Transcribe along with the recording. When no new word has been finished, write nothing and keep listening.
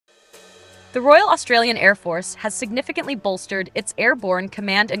The Royal Australian Air Force has significantly bolstered its airborne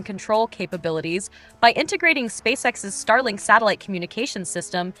command and control capabilities by integrating SpaceX's Starlink satellite communications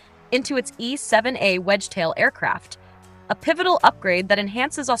system into its E-7A Wedgetail aircraft, a pivotal upgrade that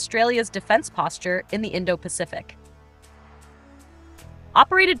enhances Australia's defense posture in the Indo-Pacific.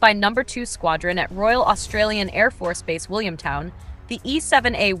 Operated by No. 2 Squadron at Royal Australian Air Force Base Williamtown, the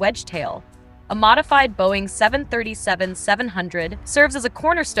E-7A Wedgetail, a modified Boeing 737-700, serves as a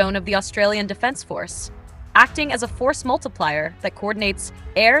cornerstone of the Australian Defence Force, acting as a force multiplier that coordinates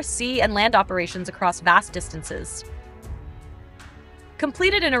air, sea, and land operations across vast distances.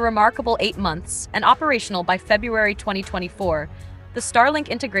 Completed in a remarkable 8 months and operational by February 2024, the Starlink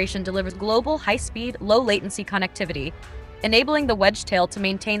integration delivers global high-speed, low-latency connectivity, enabling the Wedgetail to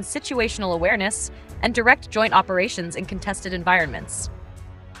maintain situational awareness and direct joint operations in contested environments.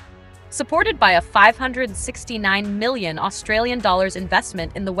 Supported by a $569 million Australian dollars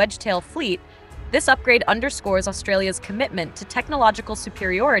investment in the Wedgetail fleet, this upgrade underscores Australia's commitment to technological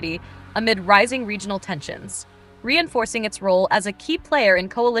superiority amid rising regional tensions, reinforcing its role as a key player in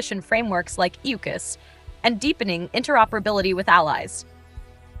coalition frameworks like AUKUS and deepening interoperability with allies.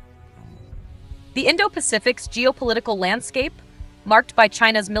 The Indo-Pacific's geopolitical landscape, marked by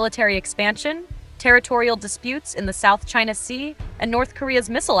China's military expansion, territorial disputes in the South China Sea, and North Korea's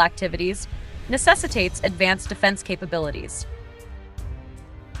missile activities, necessitates advanced defense capabilities.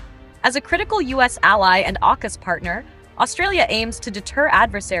 As a critical U.S. ally and AUKUS partner, Australia aims to deter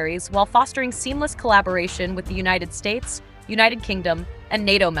adversaries while fostering seamless collaboration with the United States, United Kingdom, and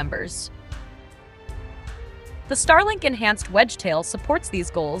NATO members. The Starlink-enhanced Wedgetail supports these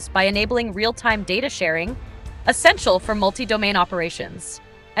goals by enabling real-time data sharing, essential for multi-domain operations,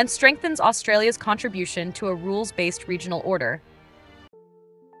 and strengthens Australia's contribution to a rules-based regional order.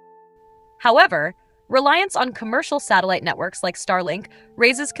 However, reliance on commercial satellite networks like Starlink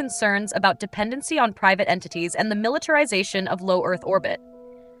raises concerns about dependency on private entities and the militarization of low Earth orbit.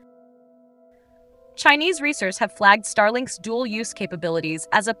 Chinese researchers have flagged Starlink's dual-use capabilities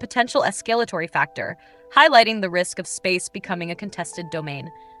as a potential escalatory factor, highlighting the risk of space becoming a contested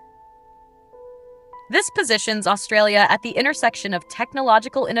domain. This positions Australia at the intersection of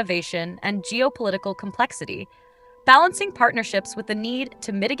technological innovation and geopolitical complexity, balancing partnerships with the need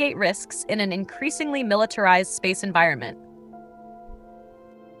to mitigate risks in an increasingly militarized space environment.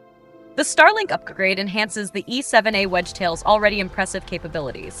 The Starlink upgrade enhances the E-7A Wedgetail's already impressive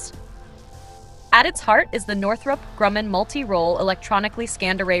capabilities. At its heart is the Northrop Grumman multi-role electronically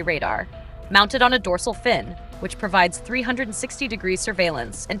scanned array radar, mounted on a dorsal fin, which provides 360-degree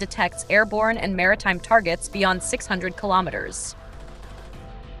surveillance and detects airborne and maritime targets beyond 600 kilometers.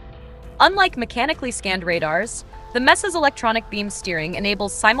 Unlike mechanically scanned radars, the MESA's electronic beam steering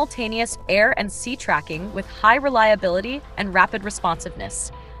enables simultaneous air and sea tracking with high reliability and rapid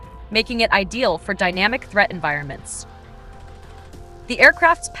responsiveness, making it ideal for dynamic threat environments. The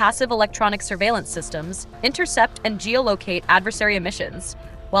aircraft's passive electronic surveillance systems intercept and geolocate adversary emissions,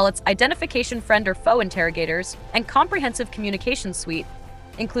 while its identification friend or foe interrogators and comprehensive communication suite,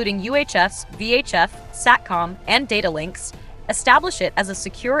 including UHFs, VHF, SATCOM, and data links, establish it as a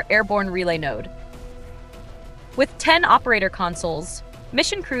secure airborne relay node. With 10 operator consoles,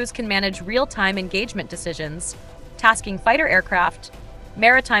 mission crews can manage real-time engagement decisions, tasking fighter aircraft,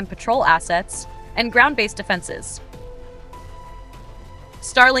 maritime patrol assets, and ground-based defenses.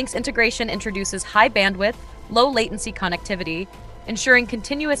 Starlink's integration introduces high-bandwidth, low-latency connectivity, ensuring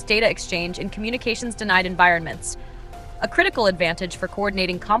continuous data exchange in communications-denied environments, a critical advantage for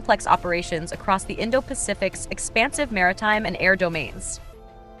coordinating complex operations across the Indo-Pacific's expansive maritime and air domains.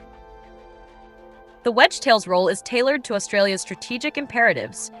 The Wedgetail's role is tailored to Australia's strategic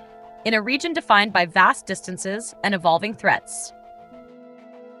imperatives in a region defined by vast distances and evolving threats.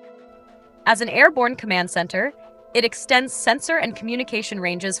 As an airborne command center, it extends sensor and communication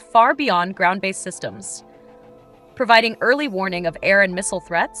ranges far beyond ground-based systems, providing early warning of air and missile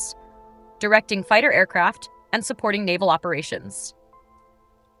threats, directing fighter aircraft, and supporting naval operations.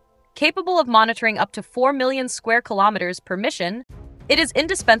 Capable of monitoring up to 4 million square kilometers per mission, it is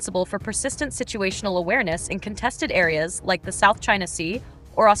indispensable for persistent situational awareness in contested areas like the South China Sea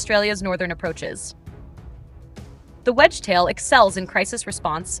or Australia's northern approaches. The Wedgetail excels in crisis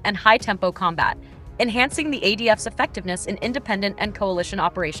response and high-tempo combat, enhancing the ADF's effectiveness in independent and coalition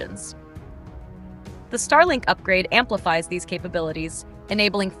operations. The Starlink upgrade amplifies these capabilities,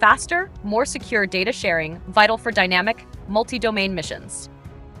 enabling faster, more secure data sharing vital for dynamic, multi-domain missions.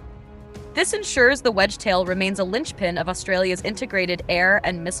 This ensures the Wedgetail remains a linchpin of Australia's integrated air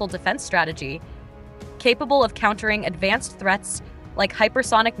and missile defense strategy, capable of countering advanced threats like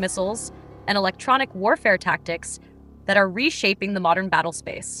hypersonic missiles and electronic warfare tactics that are reshaping the modern battle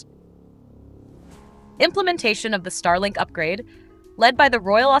space. Implementation of the Starlink upgrade, led by the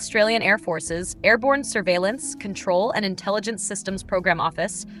Royal Australian Air Force's Airborne Surveillance, Control and Intelligence Systems Program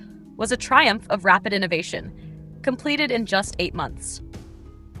Office, was a triumph of rapid innovation, completed in just 8 months.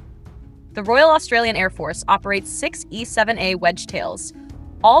 The Royal Australian Air Force operates 6 E-7A Wedgetails,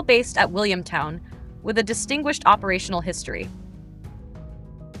 all based at Williamtown, with a distinguished operational history.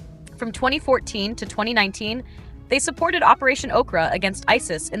 From 2014 to 2019, they supported Operation Okra against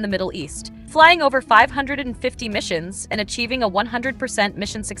ISIS in the Middle East, flying over 550 missions and achieving a 100%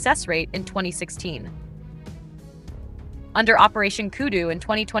 mission success rate in 2016. Under Operation Kudu in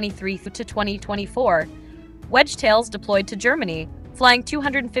 2023 to 2024, Wedgetails deployed to Germany, flying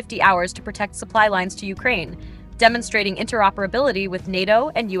 250 hours to protect supply lines to Ukraine, demonstrating interoperability with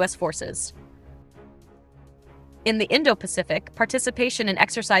NATO and US forces. In the Indo-Pacific, participation in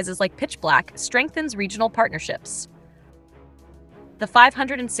exercises like Pitch Black strengthens regional partnerships. The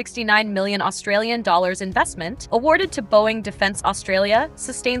 $569 million Australian dollars investment awarded to Boeing Defence Australia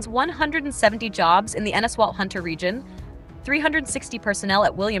sustains 170 jobs in the Enswalt-Hunter region, 360 personnel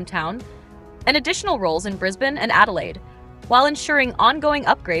at Williamtown, and additional roles in Brisbane and Adelaide, while ensuring ongoing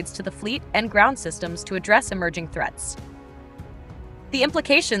upgrades to the fleet and ground systems to address emerging threats. The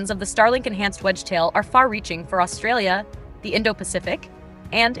implications of the Starlink-enhanced Wedgetail are far-reaching for Australia, the Indo-Pacific,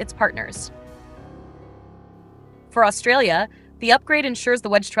 and its partners. For Australia, the upgrade ensures the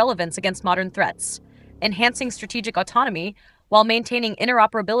Wedge's relevance against modern threats, enhancing strategic autonomy while maintaining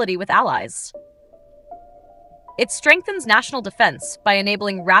interoperability with allies. It strengthens national defense by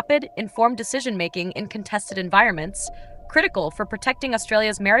enabling rapid, informed decision-making in contested environments, critical for protecting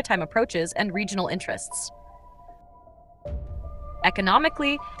Australia's maritime approaches and regional interests.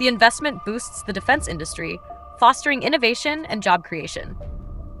 Economically, the investment boosts the defense industry, fostering innovation and job creation.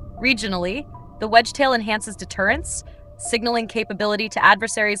 Regionally, the Wedgetail enhances deterrence, signaling capability to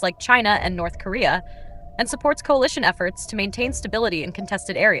adversaries like China and North Korea, and supports coalition efforts to maintain stability in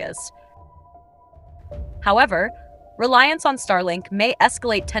contested areas. However, reliance on Starlink may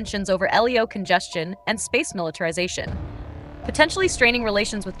escalate tensions over LEO congestion and space militarization, potentially straining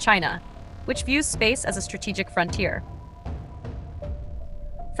relations with China, which views space as a strategic frontier.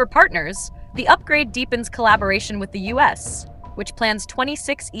 For partners, the upgrade deepens collaboration with the US, which plans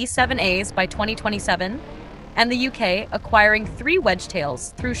 26 E-7As by 2027, and the UK acquiring 3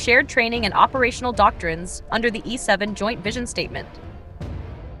 Wedgetails through shared training and operational doctrines under the E-7 Joint Vision Statement.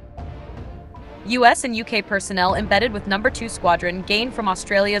 US and UK personnel embedded with No. 2 Squadron gain from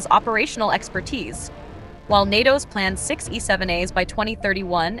Australia's operational expertise, while NATO's planned 6 E-7As by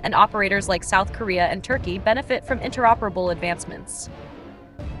 2031 and operators like South Korea and Turkey benefit from interoperable advancements.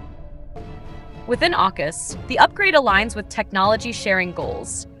 Within AUKUS, the upgrade aligns with technology-sharing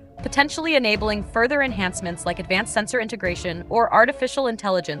goals, potentially enabling further enhancements like advanced sensor integration or artificial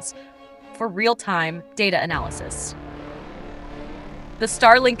intelligence for real-time data analysis. The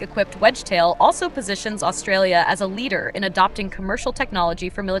Starlink-equipped Wedgetail also positions Australia as a leader in adopting commercial technology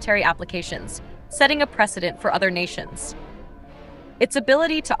for military applications, setting a precedent for other nations. Its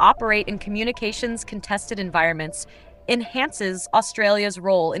ability to operate in communications-contested environments enhances Australia's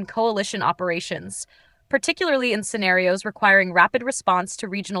role in coalition operations, particularly in scenarios requiring rapid response to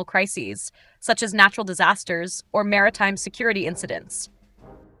regional crises, such as natural disasters or maritime security incidents.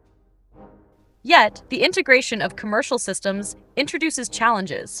 Yet, the integration of commercial systems introduces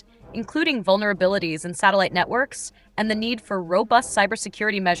challenges, including vulnerabilities in satellite networks and the need for robust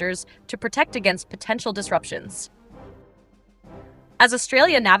cybersecurity measures to protect against potential disruptions. As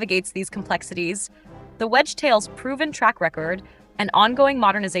Australia navigates these complexities, the Wedgetail's proven track record and ongoing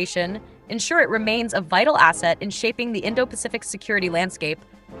modernization ensure it remains a vital asset in shaping the Indo-Pacific security landscape,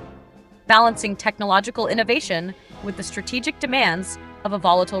 balancing technological innovation with the strategic demands of a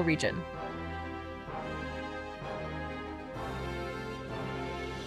volatile region.